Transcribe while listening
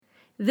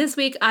This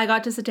week, I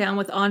got to sit down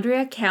with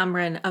Andrea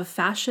Cameron of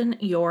Fashion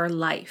Your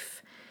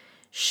Life.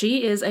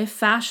 She is a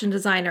fashion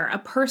designer, a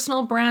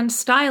personal brand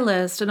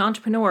stylist, an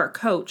entrepreneur,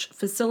 coach,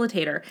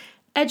 facilitator,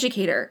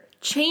 educator,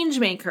 change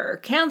maker,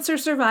 cancer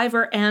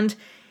survivor, and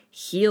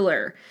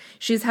healer.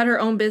 She's had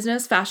her own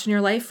business, Fashion Your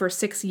Life, for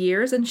 6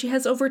 years, and she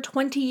has over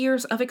 20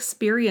 years of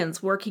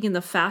experience working in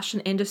the fashion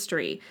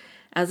industry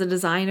as a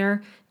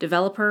designer,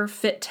 developer,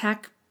 fit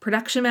tech,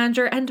 production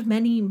manager, and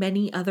many,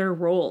 many other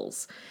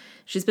roles.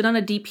 She's been on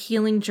a deep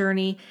healing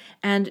journey,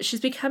 and she's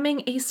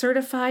becoming a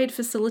certified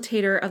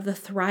facilitator of the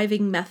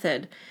Thriving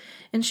Method.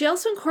 And she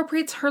also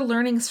incorporates her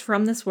learnings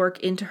from this work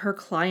into her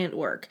client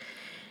work.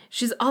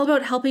 She's all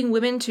about helping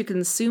women to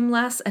consume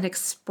less and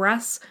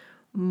express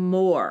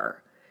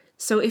more.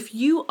 So if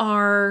you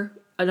are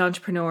an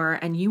entrepreneur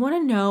and you want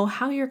to know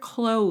how your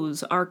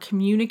clothes are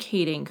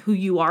communicating who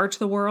you are to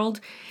the world,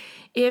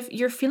 if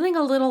you're feeling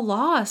a little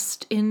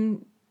lost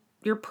in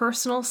your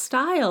personal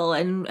style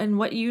and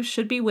what you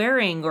should be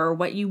wearing or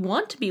what you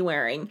want to be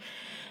wearing,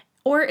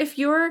 or if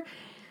you're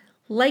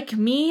like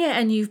me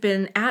and you've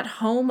been at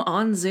home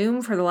on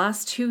Zoom for the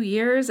last 2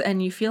 years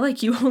and you feel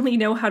like you only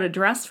know how to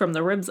dress from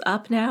the ribs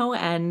up now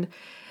and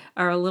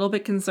are a little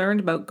bit concerned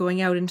about going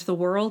out into the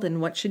world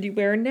and what should you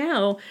wear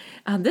now,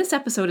 this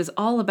episode is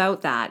all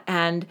about that.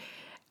 And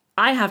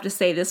I have to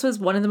say, this was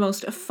one of the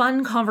most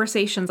fun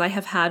conversations I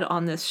have had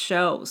on this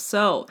show.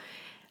 So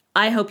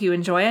I hope you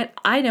enjoy it.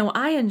 I know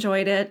I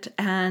enjoyed it,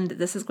 and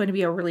this is going to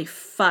be a really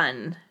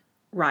fun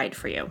ride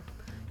for you.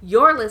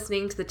 You're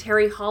listening to The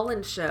Terry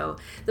Holland Show,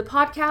 the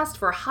podcast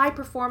for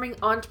high-performing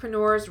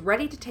entrepreneurs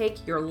ready to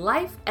take your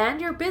life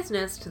and your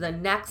business to the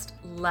next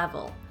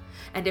level.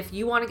 And if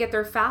you want to get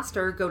there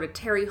faster, go to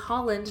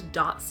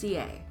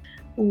terryholland.ca.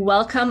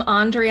 Welcome,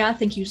 Andrea.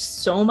 Thank you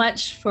so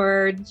much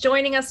for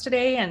joining us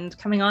today and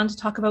coming on to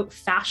talk about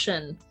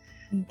fashion.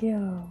 Thank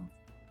you.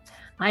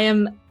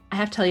 I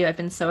have to tell you, I've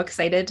been so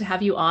excited to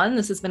have you on.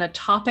 This has been a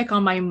topic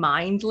on my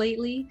mind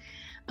lately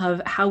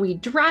of how we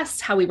dress,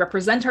 how we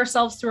represent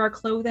ourselves through our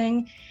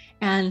clothing.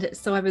 And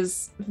so I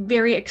was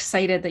very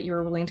excited that you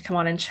were willing to come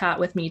on and chat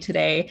with me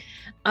today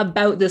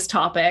about this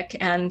topic,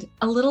 and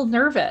a little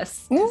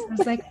nervous. I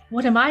was like,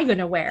 what am I going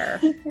to wear?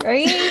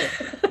 Right?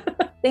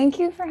 Thank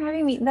you for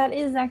having me. That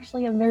is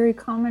actually a very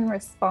common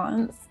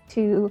response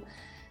to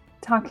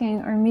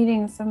talking or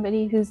meeting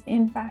somebody who's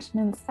in fashion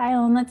and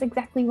style. And that's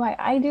exactly why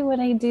I do what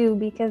I do,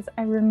 because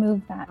I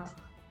remove that.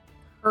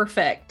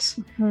 Perfect.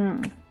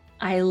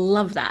 I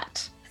love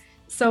that.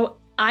 So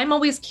I'm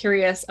always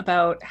curious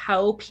about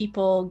how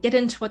people get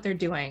into what they're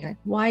doing, like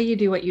why you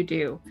do what you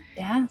do.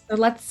 Yeah. So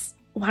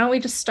why don't we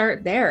just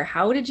start there?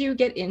 How did you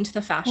get into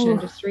the fashion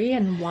industry,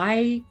 and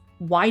why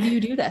do you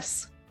do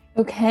this?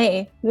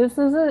 Okay. This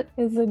is a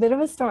bit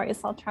of a story,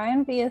 so I'll try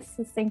and be as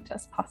succinct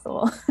as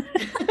possible.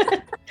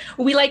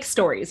 We like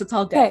stories. It's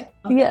all good.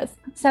 Okay. Yes.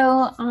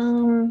 So,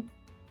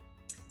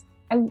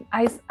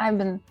 I've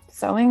been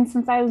sewing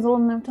since I was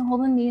old enough to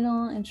hold a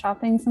needle, and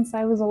shopping since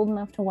I was old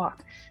enough to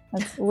walk.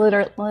 That's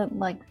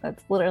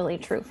literally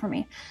true for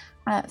me.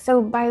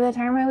 So by the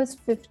time I was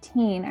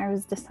 15, I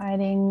was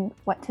deciding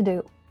what to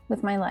do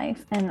with my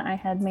life, and I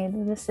had made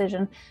the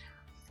decision.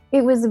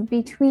 It was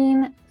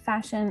between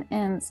fashion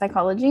and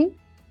psychology.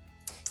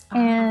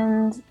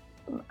 And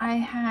I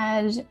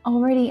had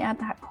already at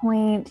that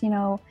point,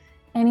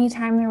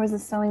 anytime there was a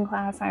sewing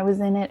class, I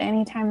was in it.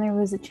 Anytime there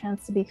was a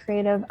chance to be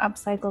creative,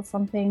 upcycle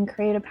something,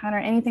 create a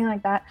pattern, anything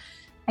like that,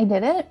 I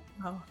did it.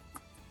 Oh.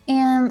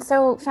 And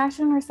so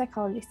fashion or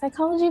psychology?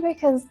 Psychology,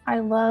 because I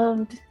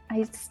love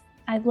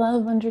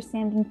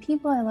understanding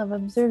people. I love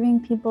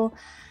observing people.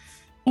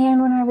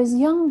 And when I was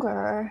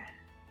younger,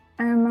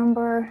 I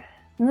remember,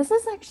 and this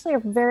is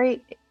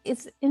actually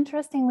it's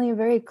interestingly a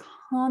very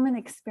common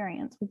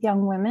experience with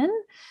young women.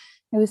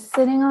 I was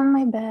sitting on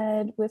my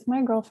bed with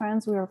my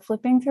girlfriends. We were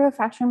flipping through a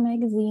fashion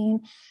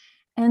magazine,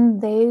 and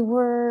they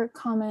were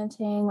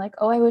commenting like,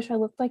 oh, I wish I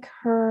looked like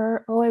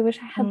her. Oh, I wish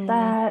I had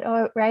that.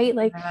 Oh, right.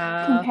 Like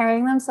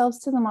comparing themselves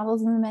to the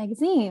models in the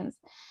magazines.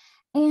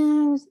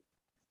 And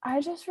I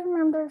just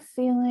remember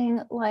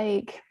feeling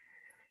like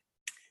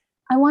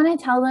I want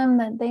to tell them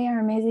that they are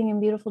amazing and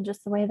beautiful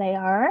just the way they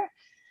are.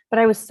 But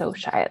I was so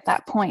shy at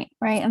that point.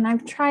 Right. And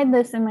I've tried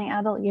this in my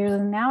adult years,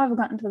 and now I've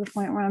gotten to the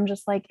point where I'm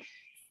just like,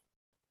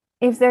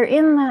 if they're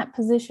in that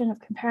position of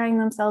comparing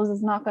themselves,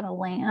 is not going to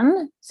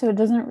land. So it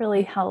doesn't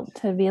really help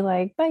to be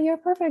like, but you're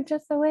perfect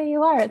just the way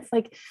you are. It's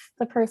like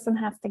the person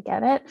has to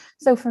get it.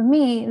 So for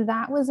me,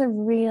 that was a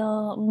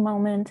real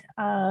moment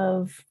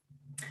of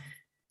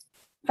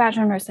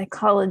fashion or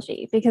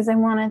psychology, because I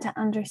wanted to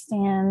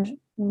understand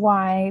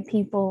why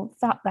people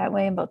thought that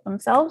way about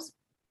themselves.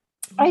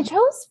 I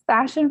chose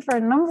fashion for a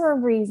number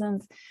of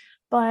reasons,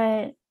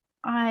 but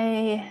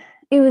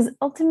it was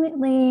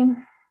ultimately...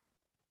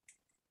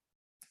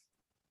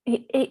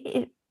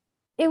 It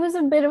was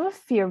a bit of a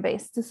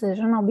fear-based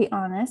decision, I'll be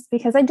honest,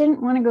 because I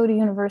didn't want to go to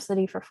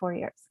university for 4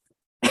 years.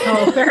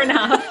 Oh, fair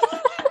enough.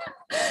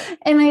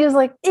 And I was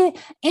like,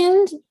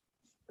 and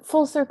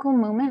full circle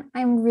moment,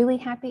 I'm really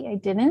happy I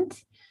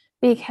didn't,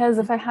 because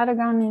if I had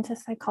gone into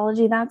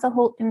psychology, that's a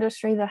whole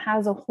industry that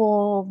has a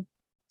whole,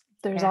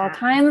 there's all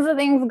kinds of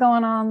things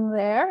going on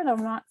there. And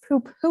I'm not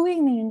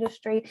poo-pooing the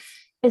industry.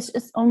 It's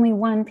just only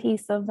one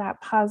piece of that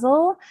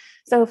puzzle.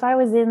 So if I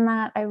was in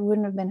that, I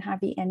wouldn't have been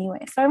happy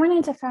anyway. So I went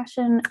into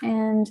fashion,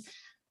 and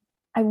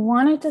I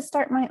wanted to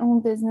start my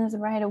own business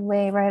right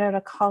away, right out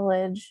of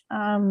college.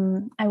 I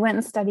went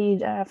and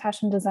studied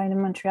fashion design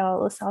in Montreal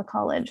at LaSalle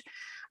College.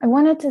 I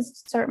wanted to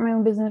start my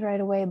own business right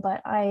away,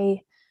 but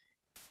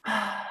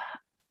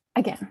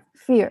again,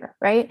 fear,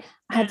 right?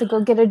 I had to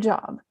go get a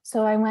job.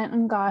 So I went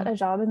and got a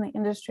job in the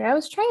industry I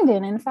was trained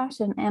in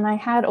fashion. And I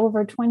had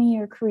over a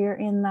 20-year career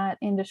in that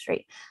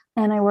industry.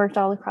 And I worked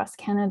all across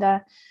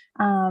Canada.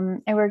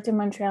 I worked in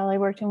Montreal, I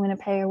worked in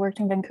Winnipeg, I worked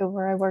in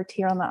Vancouver, I worked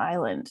here on the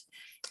island.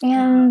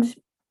 And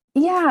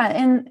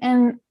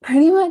and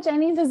pretty much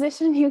any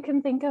position you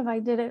can think of, I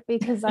did it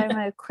because I'm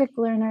a quick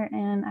learner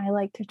and I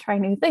like to try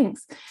new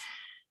things.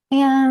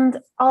 And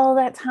all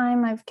that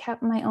time I've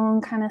kept my own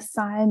kind of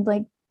side,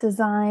 like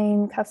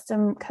design,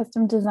 custom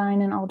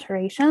design and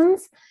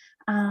alterations.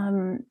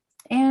 And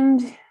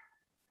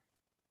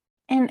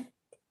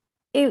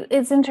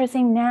it's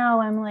interesting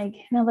now. I'm like,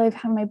 now that I've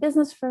had my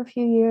business for a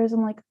few years,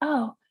 I'm like,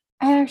 oh,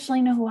 I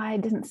actually know why I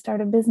didn't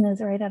start a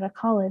business right out of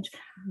college.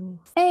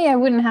 A, I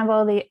wouldn't have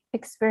all the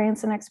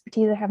experience and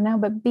expertise I have now,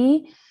 but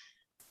B,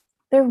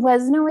 there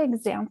was no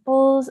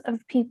examples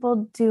of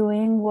people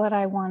doing what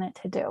I wanted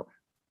to do.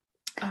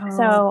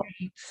 So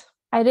right.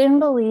 I didn't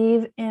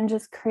believe in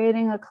just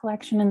creating a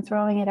collection and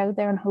throwing it out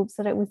there in hopes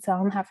that it would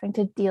sell and having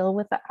to deal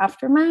with the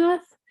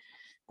aftermath.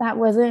 That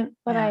wasn't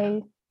what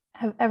I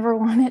have ever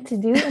wanted to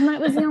do. And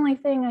that was the only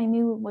thing I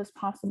knew was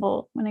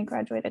possible when I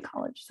graduated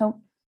college. So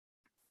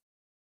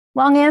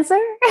long answer.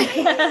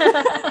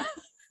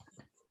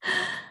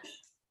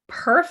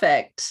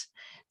 Perfect.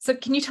 So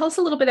can you tell us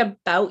a little bit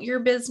about your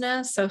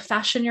business? So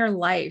Fashion Your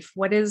Life,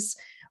 what do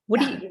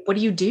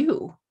you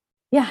do?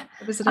 Yeah.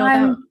 What is it all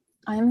about?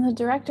 I'm the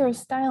director of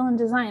style and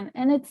design.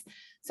 And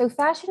so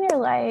Fashion Your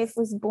Life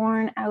was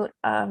born out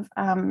of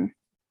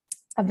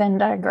a Venn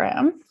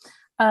diagram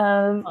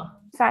of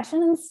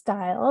fashion and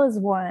style is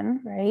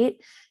one, right?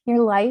 Your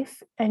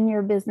life and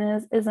your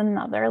business is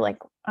another, like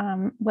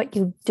what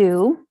you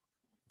do.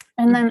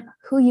 And then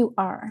who you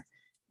are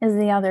is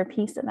the other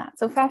piece of that.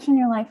 So Fashion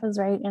Your Life is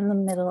right in the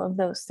middle of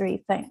those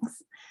three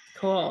things.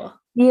 Cool.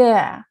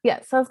 Yeah.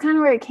 So it's kind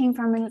of where it came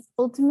from. And it's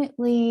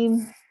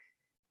ultimately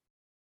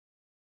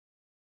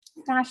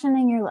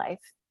fashioning your life,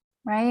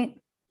 right?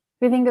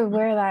 If you think of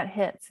where that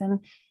hits and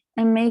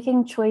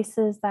making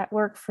choices that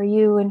work for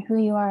you and who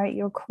you are at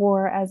your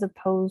core, as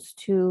opposed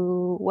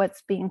to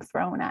what's being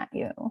thrown at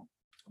you.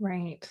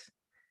 Right.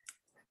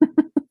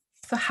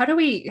 So how do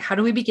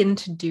we begin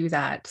to do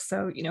that?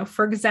 So,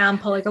 for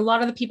example, like a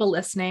lot of the people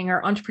listening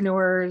are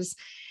entrepreneurs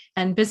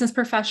and business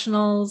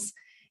professionals,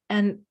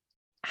 and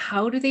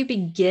how do they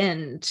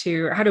begin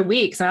to, or how do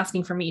we, because I'm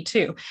asking for me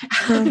too,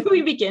 how do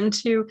we begin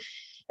to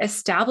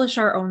establish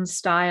our own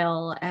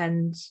style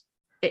and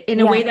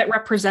in a way that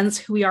represents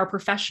who we are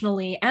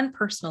professionally and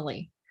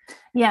personally?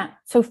 Yeah.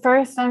 So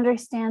first,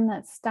 understand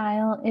that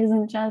style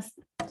isn't just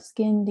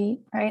skin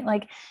deep, right?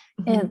 Like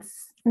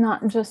it's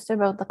not just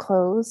about the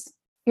clothes.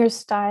 Your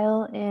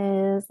style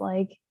is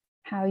like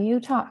how you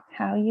talk,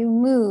 how you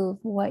move,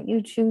 what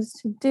you choose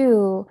to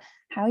do,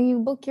 how you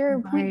book your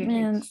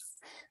appointments.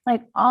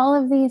 Like all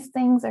of these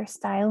things are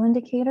style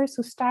indicators.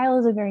 So style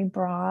is a very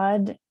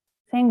broad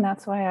thing.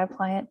 That's why I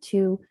apply it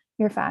to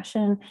your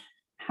fashion,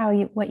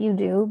 what you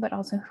do, but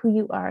also who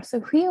you are. So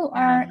who you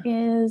are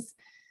is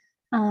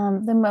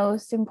the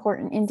most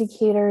important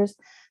indicators.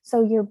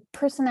 So your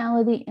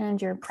personality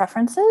and your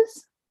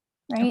preferences,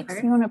 right? Okay.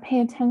 So you want to pay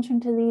attention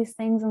to these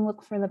things and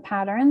look for the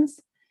patterns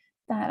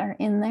that are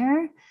in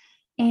there.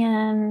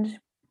 And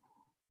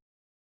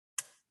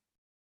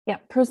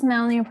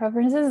personality and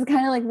preferences is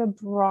kind of like the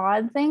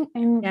broad thing,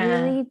 and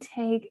really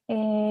take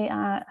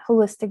a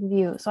holistic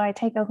view. So I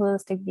take a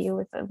holistic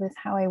view with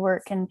how I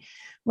work and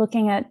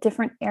looking at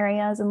different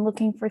areas and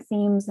looking for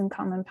themes and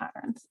common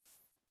patterns.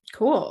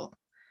 Cool.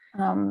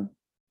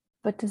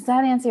 But does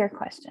that answer your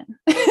question?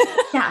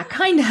 Yeah,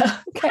 kind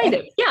of.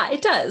 Yeah,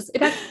 it does.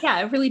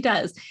 It really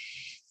does.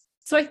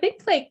 So I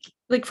think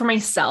like for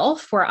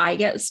myself, where I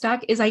get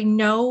stuck is I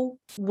know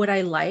what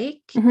I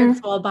like. And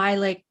so I'll buy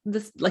like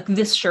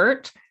this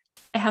shirt.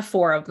 I have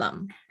 4 of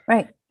them.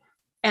 Right.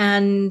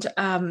 And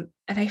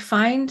I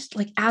find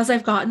like as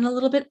I've gotten a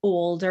little bit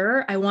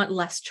older, I want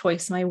less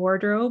choice in my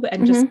wardrobe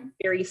and just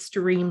very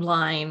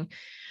streamlined.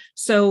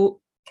 So,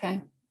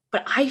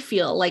 but I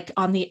feel like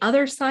on the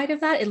other side of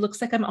that, it looks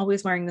like I'm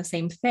always wearing the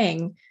same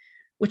thing,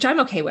 which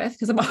I'm okay with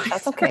because I'm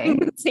always wearing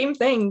the same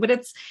thing, but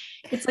it's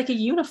like a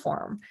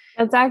uniform.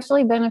 That's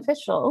actually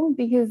beneficial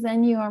because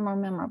then you are more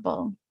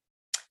memorable.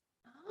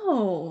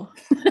 Oh,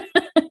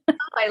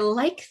 I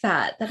like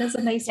that. That is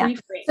a nice reframe.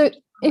 So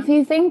if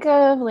you think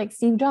of like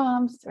Steve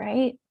Jobs,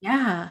 right?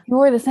 Yeah. He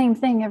wore the same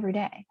thing every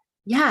day.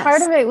 Yes.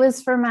 Part of it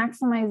was for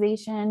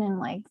maximization and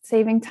like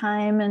saving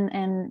time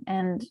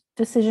and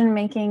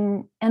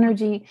decision-making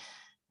energy,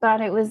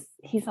 but it was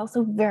he's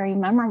also very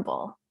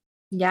memorable.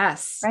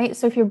 Yes. Right.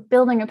 So if you're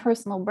building a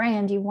personal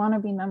brand, you want to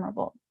be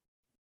memorable.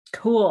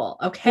 Cool.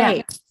 Okay.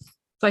 Yeah.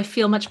 So I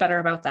feel much better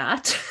about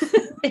that.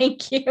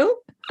 Thank you.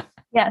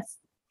 Yes.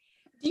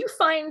 Do you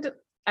find,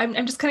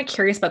 I'm just kind of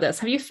curious about this.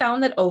 Have you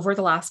found that over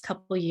the last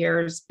couple of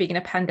years, being in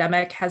a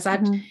pandemic, has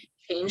that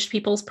changed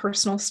people's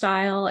personal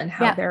style and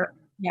how they're,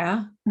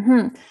 yeah?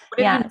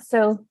 Yeah.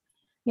 So,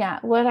 yeah,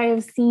 what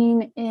I've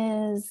seen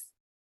is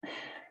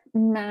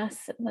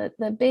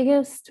the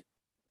biggest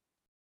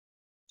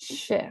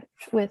shift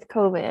with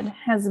COVID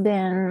has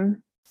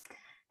been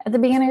at the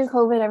beginning of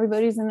COVID,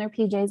 everybody's in their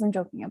PJs and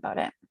joking about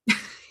it.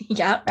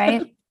 Yeah.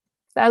 Right. So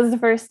that was the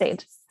first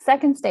stage.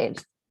 Second stage,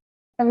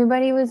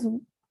 everybody was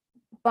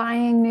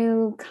buying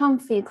new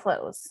comfy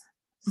clothes.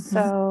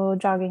 So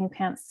jogging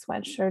pants,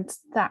 sweatshirts,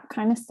 that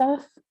kind of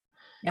stuff.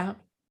 Yeah.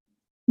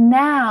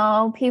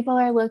 Now people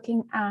are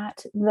looking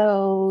at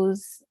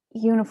those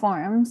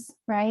uniforms,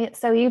 right?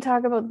 So you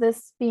talk about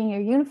this being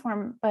your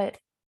uniform, but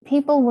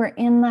people were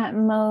in that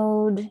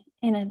mode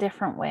in a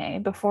different way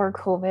before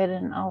COVID.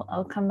 And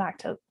I'll come back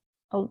to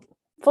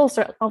full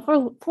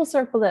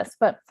circle this.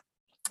 But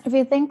if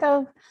you think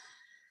of,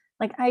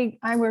 like,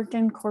 I worked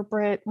in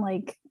corporate,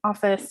 like,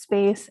 office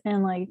space,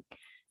 and, like,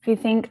 if you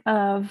think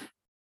of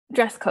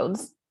dress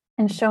codes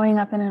and showing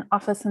up in an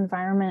office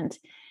environment,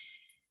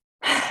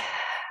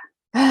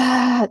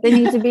 they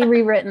need to be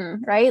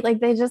rewritten, right? Like,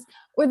 they just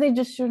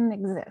shouldn't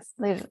exist.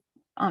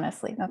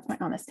 Honestly, that's my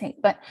honest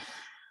take. But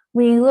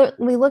we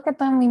look at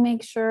them, we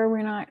make sure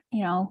we're not,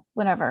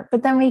 whatever.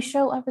 But then we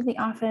show up at the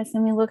office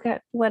and we look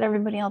at what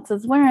everybody else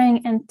is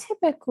wearing. And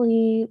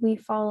typically we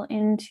fall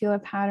into a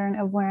pattern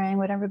of wearing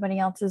what everybody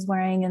else is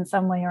wearing in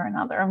some way or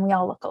another. And we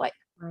all look alike.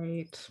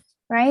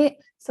 Right.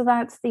 So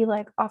that's the,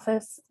 like,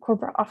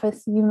 corporate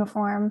office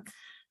uniform.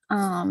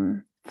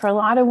 For a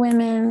lot of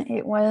women,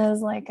 it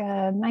was like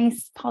a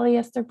nice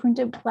polyester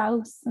printed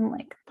blouse and,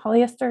 like,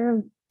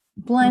 polyester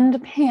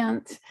blend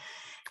pant.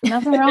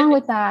 Nothing wrong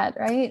with that,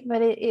 right?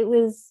 But it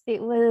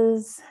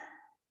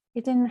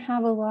didn't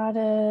have a lot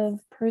of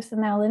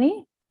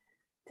personality,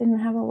 didn't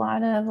have a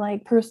lot of,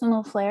 like,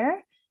 personal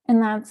flair.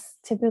 And that's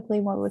typically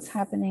what was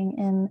happening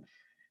in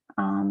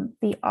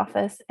the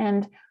office.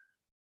 And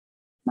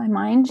my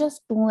mind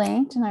just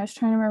blanked and I was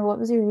trying to remember, what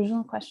was the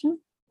original question?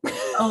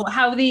 Oh,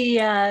 how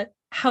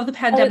the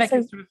pandemic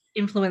has sort of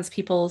influenced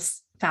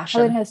people's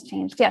fashion. How it has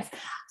changed. Yes.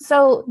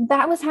 So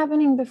that was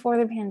happening before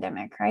the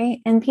pandemic,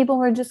 right? And people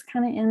were just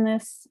kind of in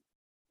this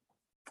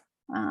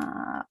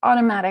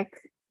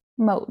automatic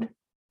mode,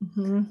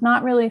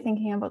 not really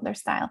thinking about their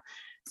style.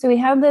 So we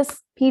had this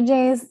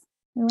PJs,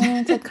 we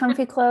went into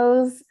comfy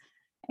clothes.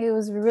 It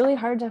was really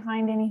hard to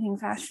find anything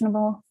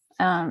fashionable.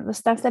 The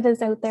stuff that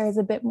is out there is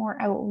a bit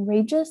more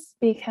outrageous,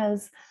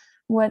 because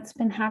what's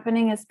been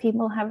happening is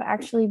people have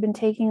actually been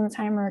taking the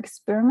time or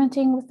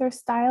experimenting with their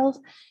styles,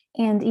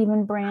 and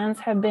even brands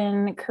have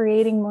been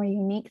creating more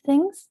unique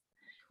things.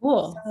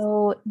 Cool.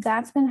 So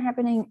that's been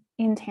happening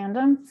in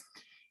tandem.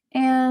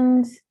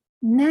 And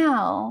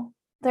now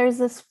there's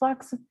this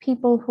flux of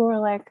people who are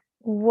like,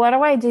 what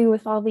do I do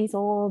with all these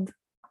old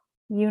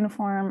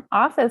uniform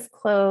office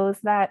clothes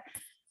that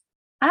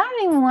I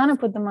don't even want to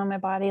put them on my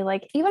body?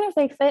 Like, even if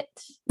they fit,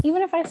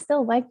 even if I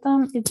still like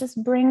them, it just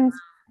brings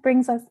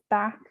us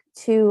back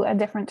to a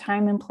different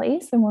time and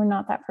place, and we're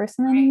not that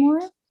person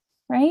anymore,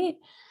 right?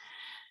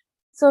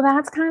 So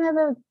that's kind of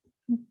the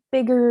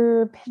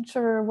bigger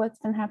picture of what's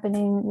been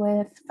happening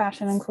with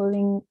fashion and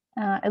clothing,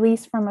 at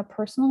least from a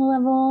personal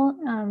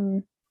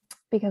level,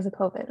 because of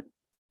COVID.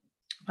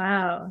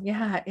 Wow.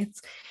 Yeah.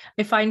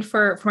 I find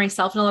for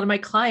myself and a lot of my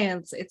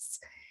clients, it's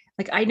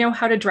like, I know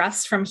how to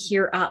dress from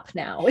here up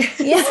now.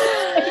 Yeah.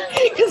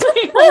 Because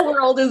my whole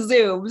world is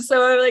Zoom.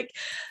 So I'm like,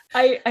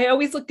 I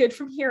always look good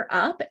from here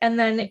up. And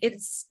then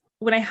it's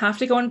when I have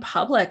to go in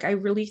public, I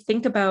really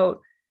think about,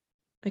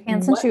 like,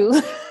 pants and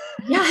shoes.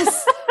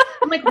 Yes.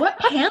 I'm like, what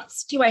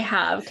pants do I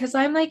have? Because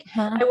I'm like,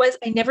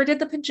 I never did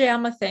the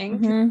pajama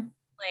thing,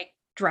 like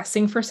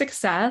dressing for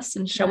success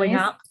and showing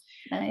up.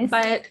 Nice.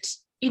 But,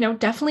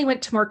 definitely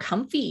went to more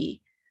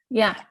comfy.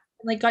 Yeah.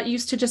 Like, got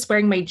used to just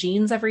wearing my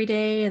jeans every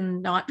day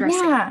and not dressing.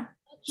 Yeah.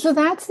 So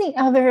that's the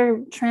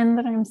other trend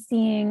that I'm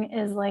seeing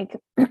is, like,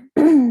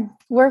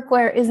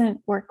 workwear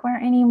isn't workwear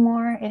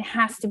anymore. It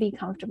has to be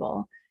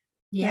comfortable.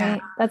 Yeah.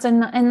 Right?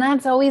 And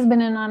that's always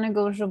been a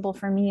non-negotiable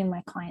for me and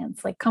my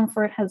clients. Like,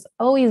 comfort has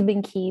always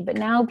been key, but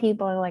now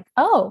people are like,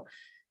 oh,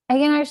 I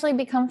can actually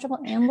be comfortable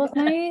and look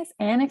nice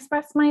and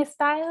express my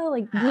style.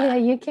 Like, yeah,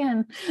 you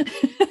can.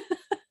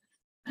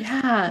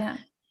 Yeah.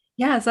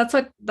 Yes, that's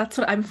what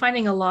I'm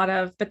finding a lot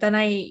of. But then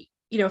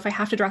if I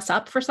have to dress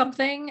up for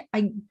something,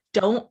 I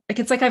don't, like,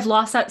 it's like I've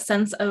lost that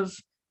sense of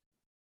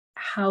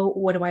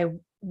what do I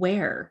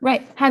wear?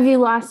 Right. Have you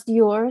lost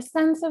your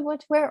sense of what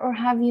to wear, or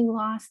have you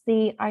lost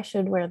I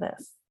should wear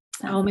this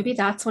sense? Oh, maybe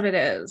that's what it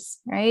is.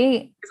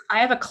 Right. I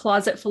have a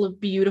closet full of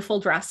beautiful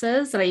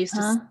dresses that I used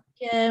to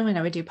speak in when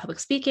I would do public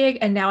speaking.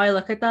 And now I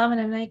look at them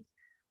and I'm like,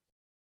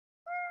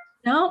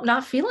 no,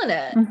 not feeling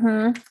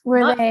it.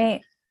 Were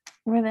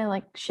they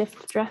like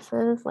shift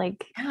dresses?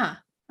 Like, yeah.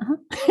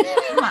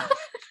 Yeah.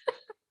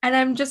 And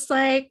I'm just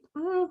like,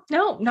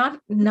 no,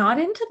 not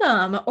into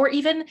them. Or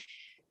even,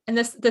 and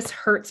this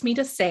hurts me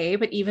to say,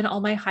 but even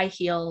all my high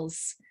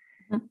heels,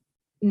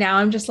 now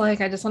I'm just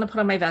like, I just want to put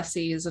on my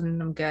vesties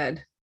and I'm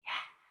good.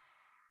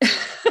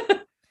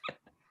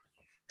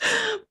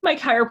 My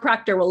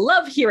chiropractor will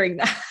love hearing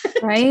that.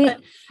 Right.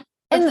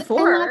 And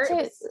Before,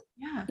 that's it.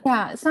 yeah.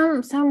 Yeah,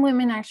 some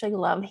women actually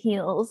love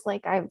heels.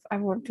 Like I've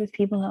worked with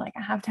people that are like,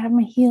 I have to have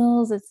my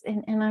heels.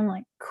 And I'm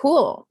like,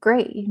 cool,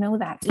 great,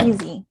 that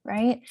easy,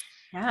 right?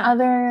 Yeah.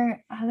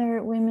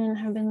 Other women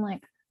have been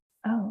like,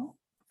 oh,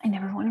 I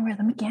never want to wear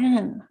them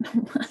again.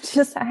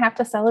 I have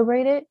to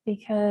celebrate it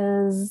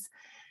because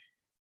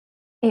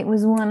it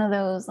was one of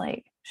those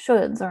like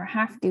shoulds or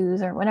have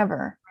tos or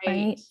whatever,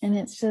 right? And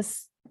it's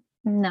just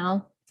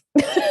no.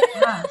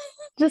 Yeah.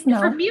 Just And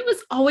for no. me, it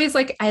was always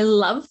like, I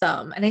love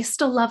them and I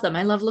still love them.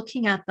 I love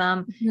looking at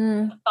them.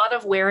 Mm-hmm. The thought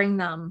of wearing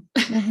them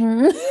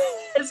Mm-hmm.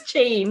 has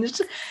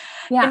changed.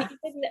 Yeah. And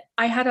even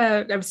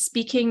I was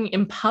speaking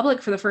in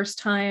public for the first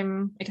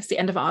time, I guess the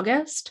end of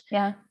August.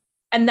 Yeah.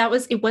 And I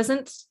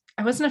wasn't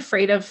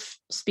afraid of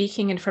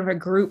speaking in front of a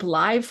group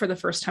live for the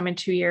first time in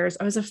 2 years.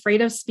 I was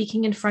afraid of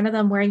speaking in front of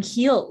them wearing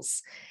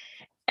heels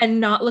and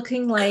not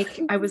looking like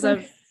I was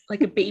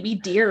like a baby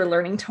deer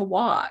learning to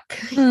walk.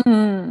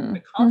 Mm-hmm.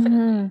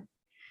 Confidently. Mm-hmm.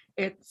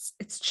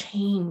 It's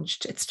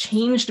changed. It's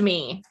changed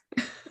me.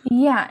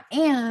 Yeah.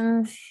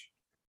 And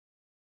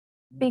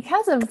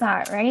because of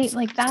that, right?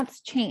 Like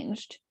that's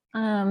changed.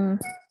 My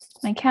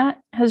cat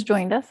has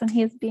joined us and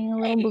he's being a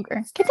little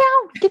booger. Get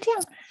down, get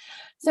down.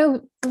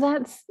 So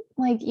that's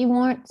like you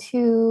want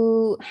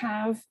to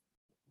have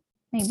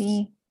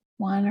maybe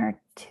one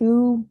or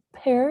two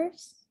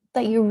pairs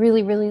that you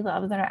really, really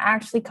love that are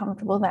actually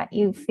comfortable, that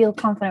you feel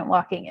confident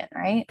walking in,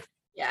 right?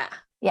 Yeah.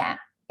 Yeah.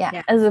 Yeah.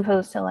 Yeah. As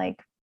opposed to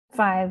like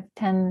 5,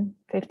 10,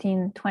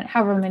 15, 20,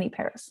 however many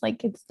pairs.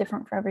 Like it's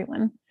different for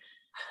everyone.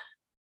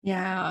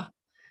 Yeah.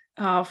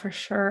 Oh, for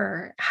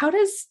sure. How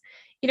does,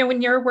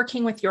 when you're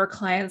working with your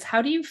clients,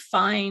 how do you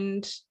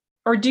find,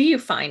 or do you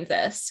find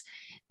this,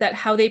 that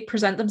how they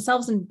present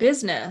themselves in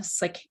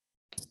business, like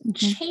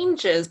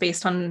changes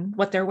based on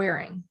what they're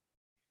wearing?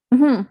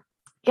 Mm-hmm.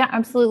 Yeah,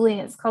 absolutely.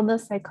 It's called the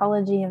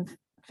psychology of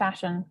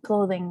fashion,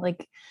 clothing,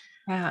 like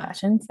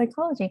fashion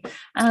psychology.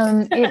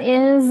 It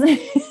is,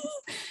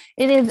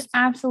 it is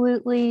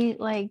absolutely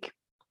like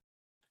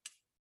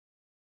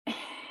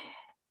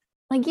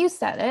you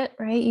said it,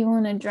 right? You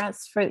want to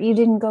dress you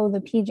didn't go the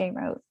PJ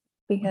route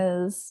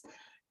because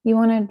you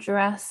want to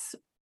dress,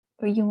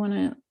 or you want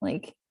to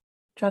like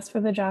dress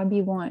for the job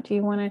you want.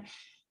 You want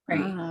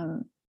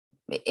to,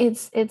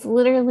 it's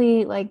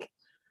literally like,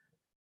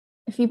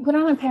 if you put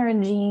on a pair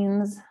of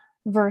jeans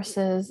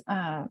versus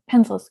a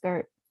pencil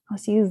skirt,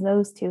 let's use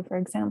those two for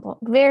example,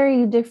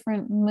 very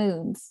different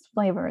moods,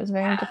 flavors,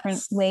 very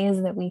different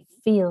ways that we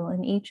feel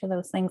in each of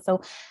those things.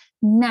 So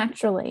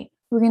naturally,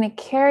 we're going to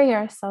carry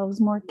ourselves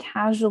more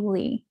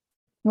casually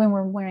when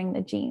we're wearing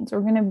the jeans.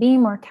 We're going to be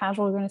more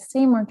casual. We're going to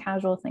say more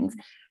casual things.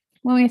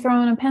 When we throw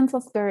on a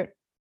pencil skirt,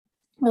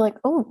 we're like,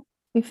 oh,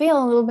 we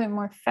feel a little bit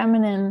more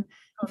feminine.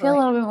 We feel a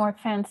little bit more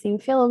fancy. We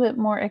feel a bit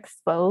more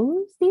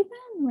exposed even,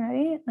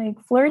 right? Like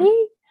flirty.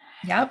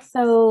 Yep.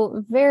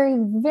 So very,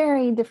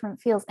 very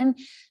different feels. And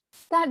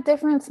that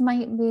difference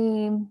might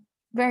be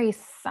very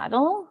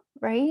subtle,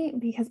 right?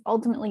 Because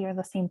ultimately you're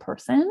the same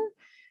person,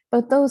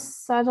 but those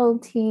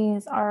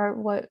subtleties are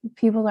what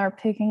people are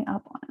picking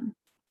up on.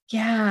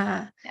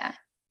 Yeah. Yeah.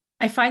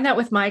 I find that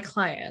with my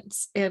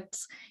clients, it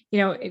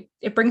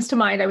brings to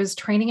mind, I was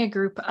training a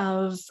group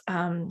of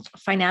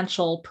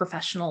financial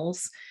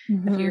professionals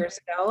a few years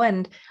ago,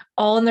 and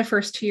all in their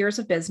first 2 years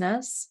of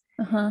business.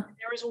 There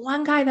was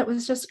one guy that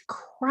was just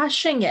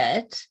crushing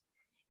it.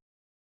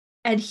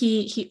 And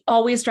he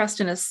always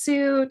dressed in a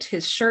suit.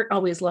 His shirt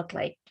always looked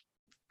like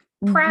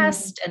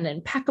pressed and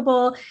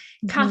impeccable,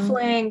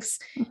 cufflinks,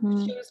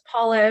 shoes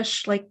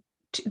polished, like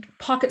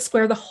pocket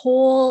square, the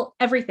whole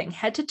everything,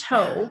 head to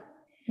toe.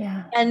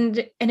 Yeah.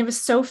 And it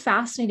was so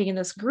fascinating in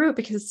this group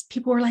because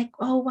people were like,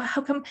 oh,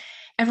 how come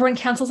everyone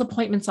cancels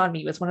appointments on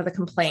me, was one of the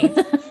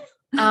complaints.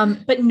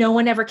 But no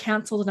one ever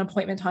canceled an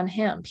appointment on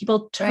him.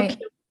 People took him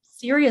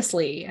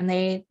seriously, and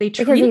they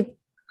treated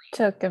he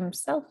took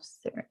himself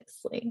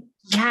seriously.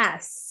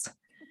 Yes.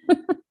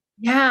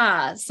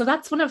 Yeah. So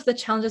that's one of the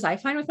challenges I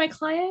find with my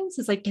clients,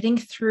 is like getting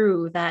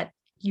through that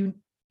we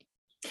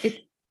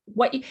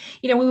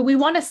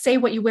want to say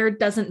what you wear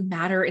doesn't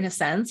matter, in a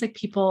sense. Like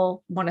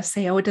people want to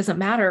say, oh, it doesn't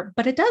matter,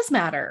 but it does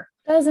matter.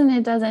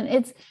 It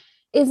doesn't.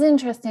 It's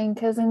interesting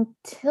because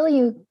until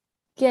you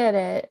get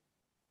it,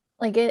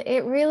 like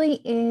it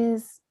really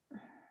is,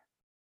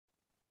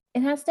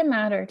 it has to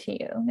matter to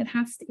you. You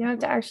have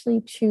to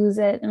actually choose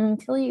it. And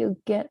until you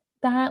get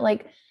that,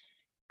 like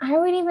I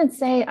would even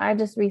say I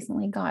just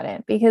recently got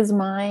it because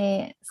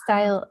my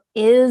style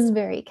is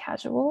very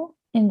casual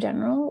in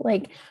general.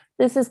 Like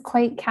this is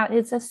quite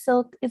it's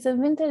a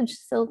vintage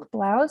silk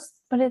blouse,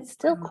 but it's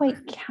still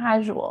quite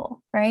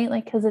casual, right?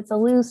 Like because it's a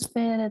loose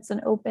fit, it's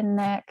an open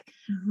neck.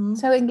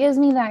 So it gives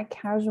me that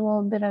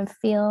casual bit of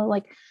feel.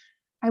 Like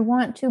I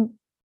want to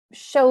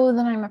show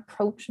that I'm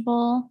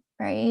approachable,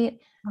 right?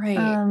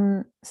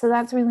 Right. So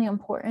that's really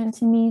important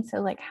to me.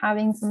 So like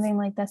having something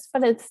like this,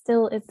 but it's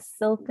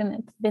silk and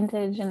it's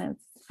vintage and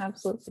it's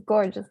absolutely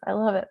gorgeous. I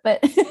love it.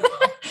 But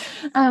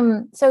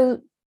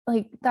so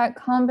like that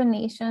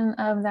combination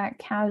of that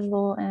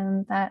casual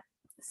and that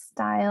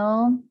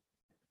style,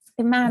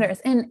 it matters.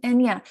 And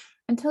yeah,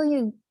 until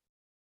you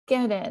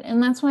get it.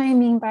 And that's what I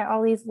mean by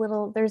all these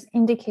little, there's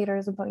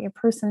indicators about your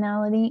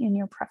personality and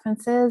your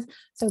preferences.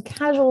 So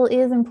casual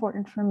is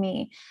important for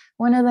me.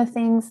 One of the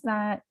things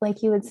that,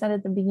 like you had said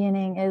at the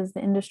beginning, is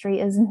the industry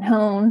is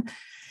known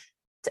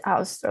to, I'll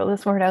just throw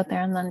this word out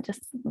there and then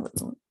just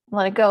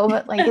let it go.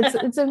 But like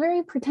it's a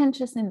very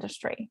pretentious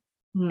industry,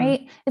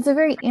 right? It's a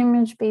very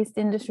image-based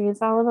industry.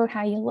 It's all about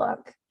how you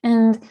look.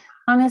 And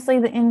honestly,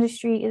 the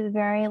industry is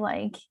very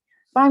like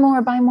buy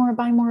more, buy more,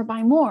 buy more,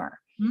 buy more.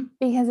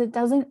 Because it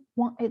doesn't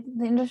want it,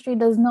 the industry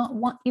does not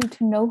want you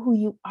to know who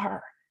you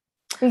are.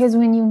 Because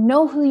when you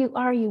know who you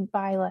are, you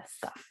buy less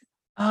stuff.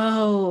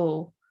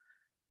 Oh,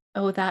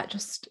 that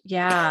just,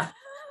 yeah.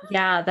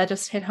 Yeah, that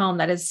just hit home.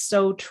 That is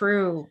so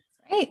true.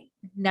 Right.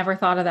 Never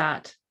thought of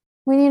that.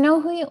 When you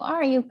know who you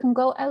are, you can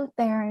go out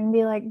there and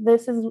be like,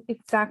 this is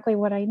exactly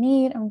what I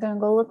need. I'm going to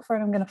go look for it.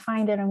 I'm going to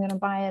find it. I'm going to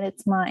buy it.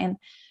 It's mine.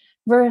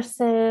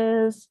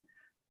 Versus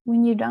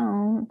when you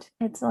don't,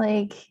 it's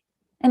like,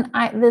 and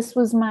this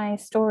was my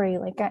story,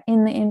 like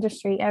in the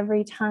industry,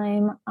 every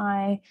time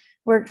I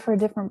worked for a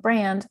different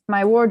brand,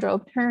 my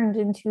wardrobe turned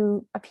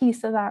into a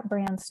piece of that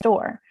brand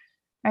store,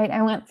 right?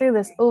 I went through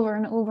this over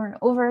and over and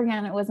over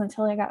again. It wasn't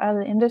until I got out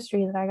of the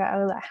industry that I got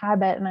out of that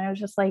habit. And I was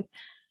just like,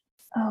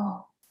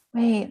 oh,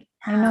 wait,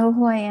 I know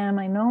who I am.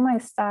 I know my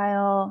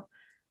style.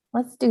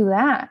 Let's do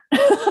that.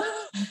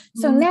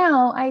 So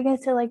now I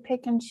get to like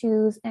pick and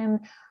choose, and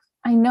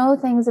I know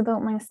things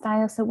about my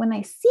style. So when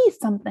I see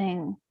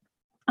something,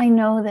 I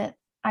know that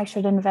I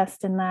should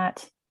invest in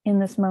that in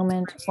this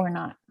moment or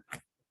not.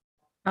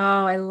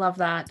 Oh, I love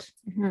that.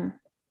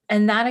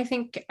 And that I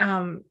think,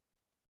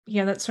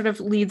 that sort of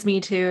leads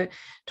me to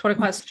a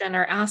question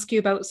or ask you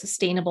about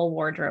sustainable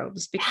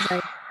wardrobes,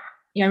 because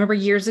I remember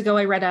years ago,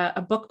 I read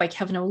a book by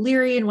Kevin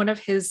O'Leary, and one of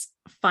his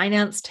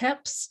finance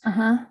tips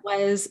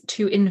was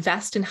to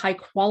invest in high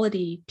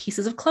quality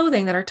pieces of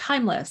clothing that are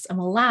timeless and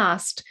will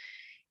last,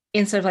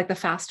 instead of like the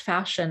fast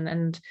fashion.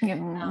 And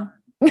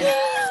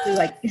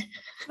like,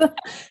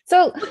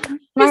 so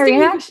my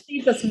reaction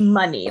saves us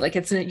money, like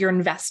you're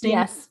investing in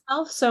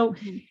yourself. So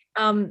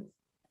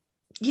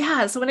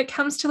so when it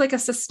comes to like a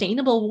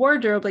sustainable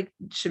wardrobe, like,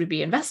 should we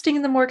be investing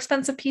in the more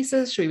expensive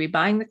pieces? Should we be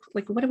buying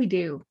what do we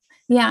do?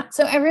 Yeah,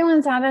 so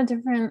everyone's at a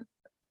different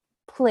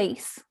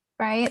place,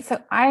 right?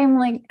 So I'm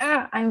like,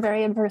 I'm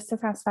very adverse to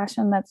fast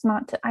fashion. That's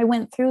not I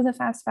went through the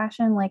fast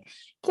fashion, like,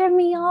 give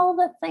me all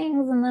the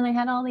things. And then I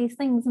had all these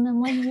things. And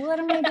I'm like, what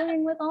am I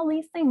doing with all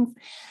these things?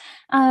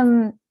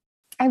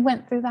 I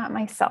went through that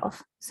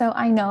myself. So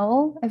I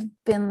know, I've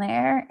been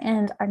there,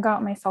 and I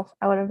got myself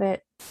out of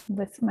it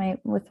with the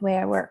way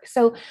I work.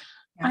 So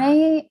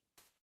I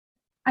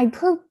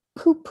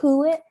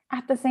poo-poo it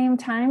at the same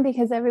time,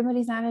 because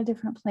everybody's at a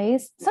different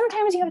place.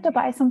 Sometimes you have to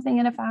buy something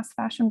in a fast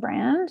fashion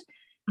brand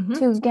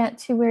to get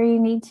to where you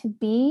need to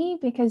be,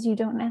 because you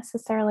don't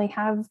necessarily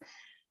have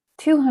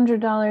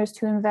 $200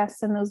 to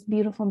invest in those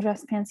beautiful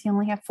dress pants. You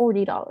only have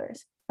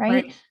 $40,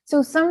 right?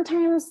 So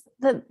sometimes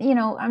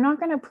I'm not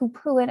going to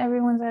poo-poo it.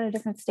 Everyone's at a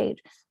different stage.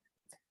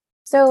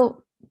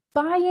 So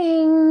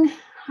buying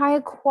high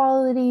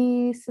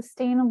quality,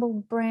 sustainable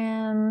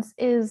brands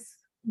is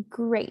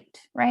great,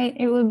 right?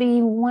 It would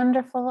be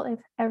wonderful if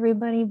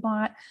everybody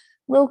bought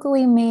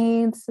locally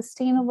made,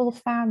 sustainable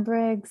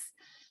fabrics,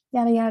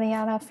 yada, yada,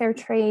 yada, fair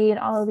trade,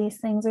 all of these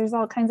things. There's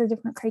all kinds of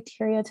different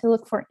criteria to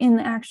look for in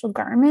the actual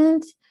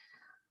garment.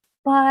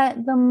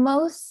 But the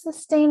most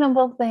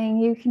sustainable thing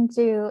you can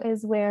do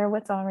is wear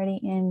what's already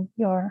in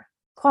your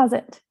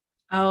closet.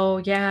 Oh,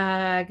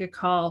 yeah, good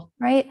call.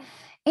 Right?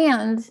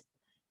 And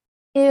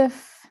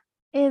if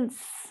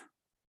it's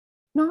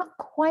not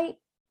quite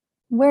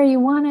where you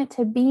want it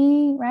to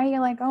be, right?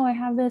 You're like, oh, I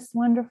have this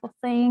wonderful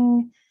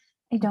thing.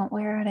 I don't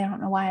wear it. I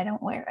don't know why I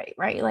don't wear it,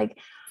 right? Like,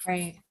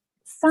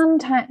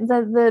 sometimes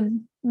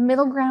the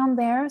middle ground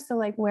there. So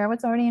like, wear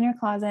what's already in your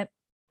closet,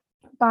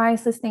 buy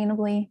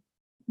sustainable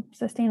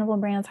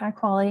brands, high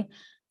quality.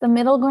 The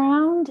middle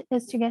ground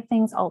is to get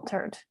things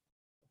altered.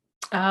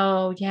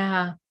 Oh,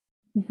 yeah.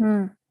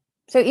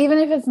 So even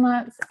if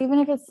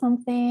it's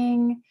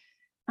something,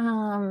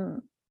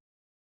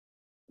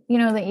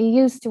 that you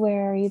used to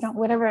wear, you don't,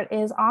 whatever it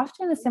is,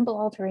 often a simple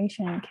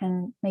alteration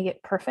can make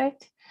it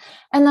perfect.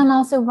 And then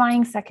also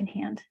buying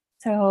secondhand.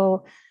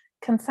 So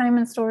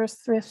consignment stores,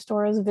 thrift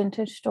stores,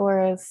 vintage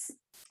stores,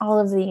 all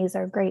of these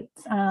are great.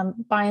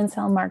 Buy and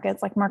sell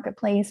markets like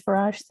Marketplace,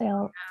 Garage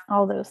Sale,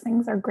 all those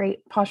things are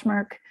great.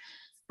 Poshmark,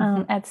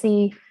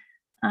 Etsy.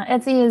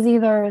 Etsy is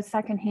either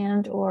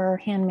secondhand or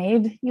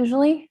handmade,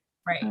 usually.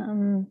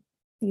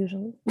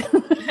 Usually.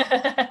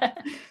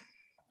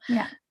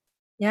 Yeah.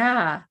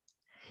 Yeah.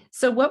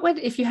 So what would,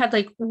 if you had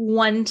like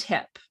one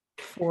tip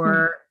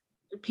for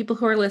people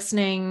who are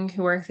listening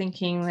who are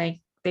thinking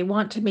like they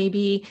want to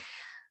maybe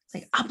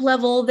like up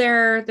level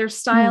their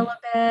style Mm. a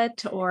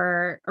bit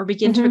or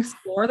begin to Mhm.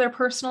 explore their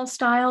personal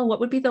style, what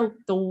would be the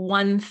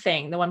one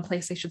thing, the one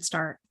place they should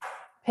start?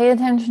 Pay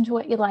attention to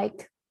what you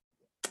like,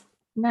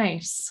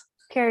 Nice.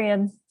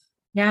 period.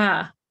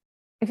 Yeah.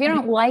 If you I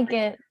think don't like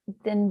it,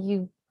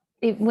 then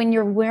when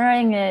you're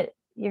wearing it,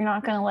 you're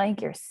not going to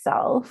like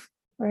yourself,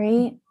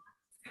 right?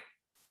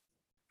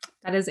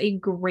 that is a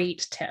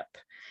great tip.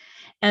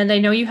 And I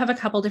know you have a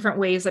couple different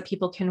ways that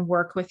people can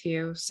work with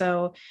you.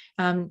 So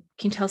can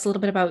you tell us a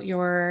little bit about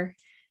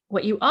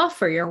what you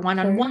offer, your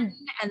one-on-one, Sure.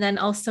 and then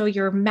also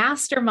your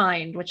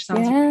mastermind, which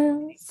sounds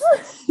Yes.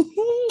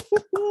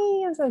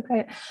 I'm so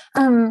excited.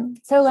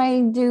 So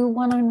I do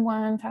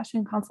one-on-one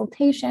fashion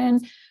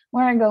consultation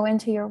where I go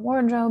into your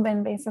wardrobe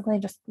and basically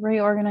just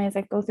reorganize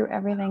it, go through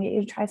everything, get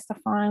you to try stuff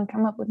on,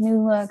 come up with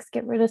new looks,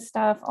 get rid of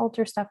stuff,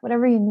 alter stuff,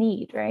 whatever you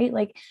need, right?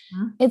 Like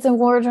it's a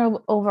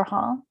wardrobe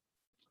overhaul.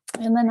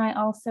 And then I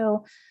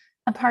also,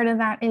 a part of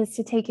that is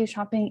to take you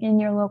shopping in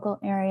your local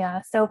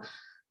area. So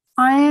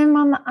I'm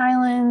on the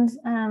island.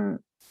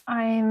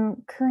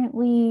 I'm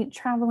currently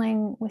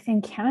traveling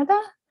within Canada.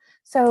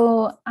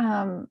 So,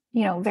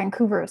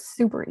 Vancouver is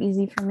super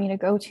easy for me to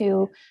go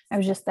to. I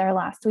was just there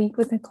last week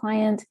with a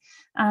client.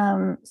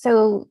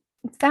 So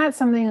if that's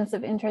something that's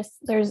of interest,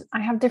 I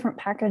have different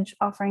package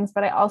offerings,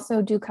 but I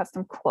also do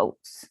custom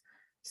quotes.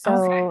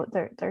 So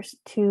there's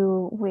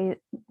two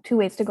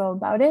ways to go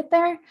about it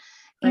there.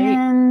 great.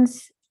 And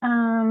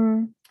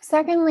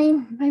secondly,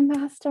 my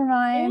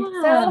mastermind.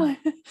 Yeah.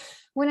 So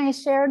when I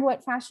shared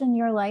what Fashion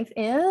Your Life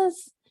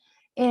is,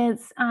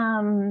 it's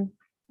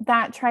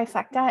that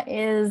trifecta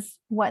is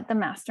what the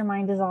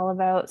mastermind is all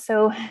about.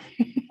 So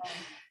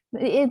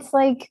it's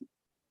like,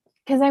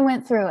 because I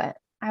went through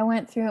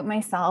it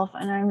myself,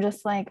 and I'm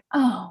just like,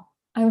 oh,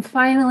 I'm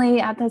finally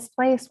at this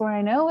place where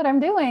I know what I'm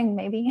doing.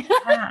 Maybe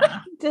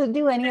Yeah.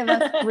 do any of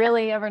us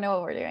really ever know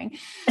what we're doing,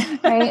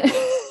 right?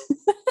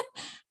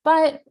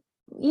 But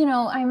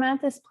I'm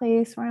at this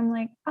place where I'm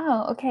like,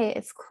 oh, okay,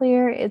 it's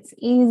clear, it's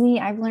easy.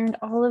 I've learned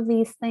all of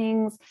these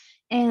things,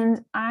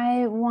 and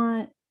I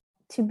want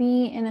to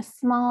be in a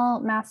small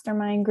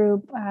mastermind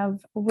group of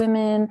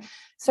women,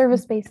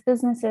 service-based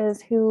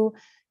businesses who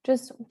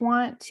just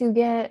want to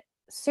get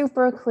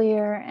super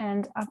clear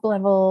and up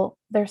level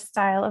their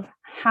style of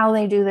how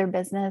they do their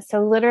business.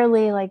 So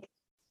literally, like,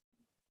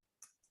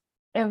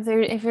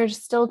 if you're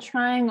still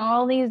trying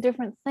all these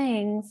different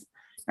things,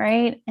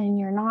 right, and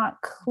you're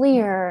not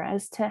clear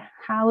as to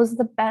how's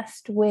the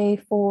best way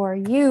for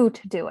you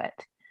to do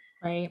it,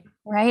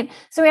 right,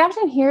 so we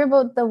often hear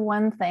about the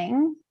one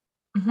thing.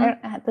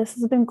 This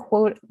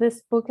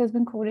book has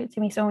been quoted to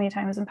me so many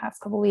times in the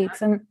past couple of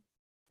weeks, and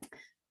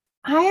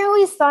I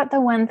always thought the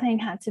one thing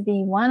had to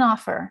be one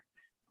offer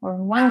or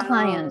one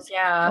client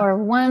or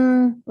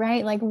one,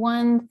 right, like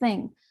one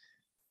thing.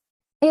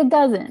 It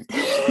doesn't.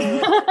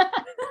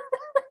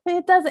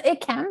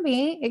 It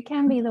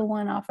can be the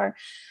one offer,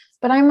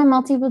 but I'm a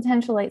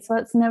multi-potentialite, so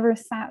that's never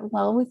sat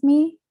well with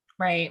me.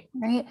 Right.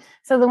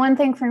 So the one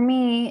thing for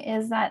me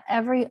is that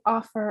every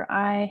offer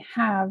I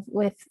have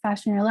with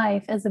Fashion Your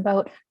Life is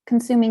about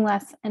consuming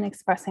less and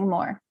expressing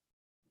more.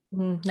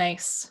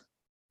 Nice.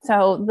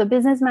 So the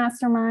business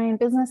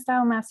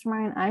style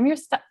mastermind, I'm your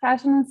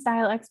fashion and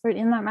style expert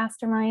in that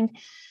mastermind.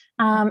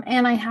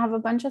 And I have a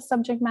bunch of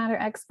subject matter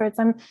experts.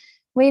 I'm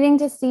waiting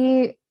to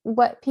see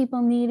what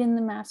people need in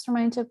the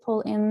mastermind to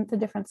pull in the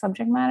different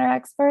subject matter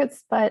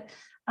experts, but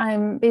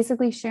I'm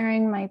basically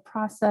sharing my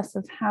process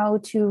of how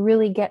to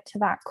really get to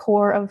that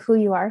core of who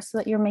you are so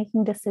that you're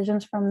making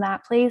decisions from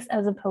that place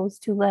as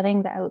opposed to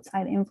letting the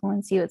outside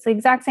influence you. It's the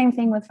exact same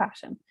thing with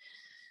fashion.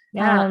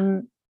 Yeah.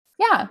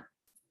 Yeah.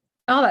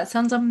 Oh, that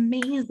sounds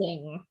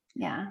amazing.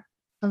 Yeah.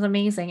 Sounds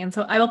amazing. And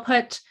so I will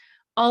put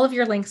all of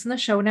your links in the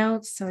show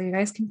notes so you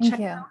guys can check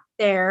it out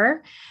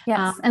there.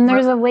 Yes. And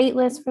there's a wait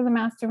list for the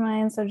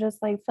mastermind. So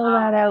just like fill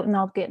that out and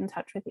I'll get in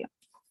touch with you.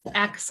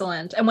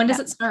 Excellent. And when does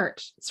it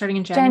start? Starting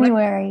in January?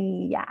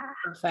 January. Yeah.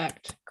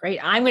 Perfect.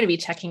 Great. I'm going to be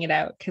checking it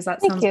out because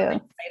that sounds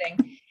really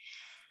exciting.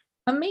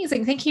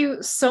 Amazing. Thank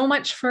you so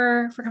much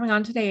for coming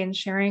on today and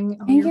sharing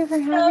all Thank you for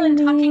having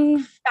me.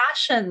 Talking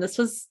fashion. This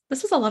was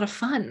a lot of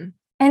fun.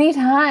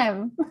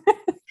 Anytime.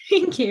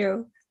 Thank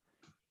you.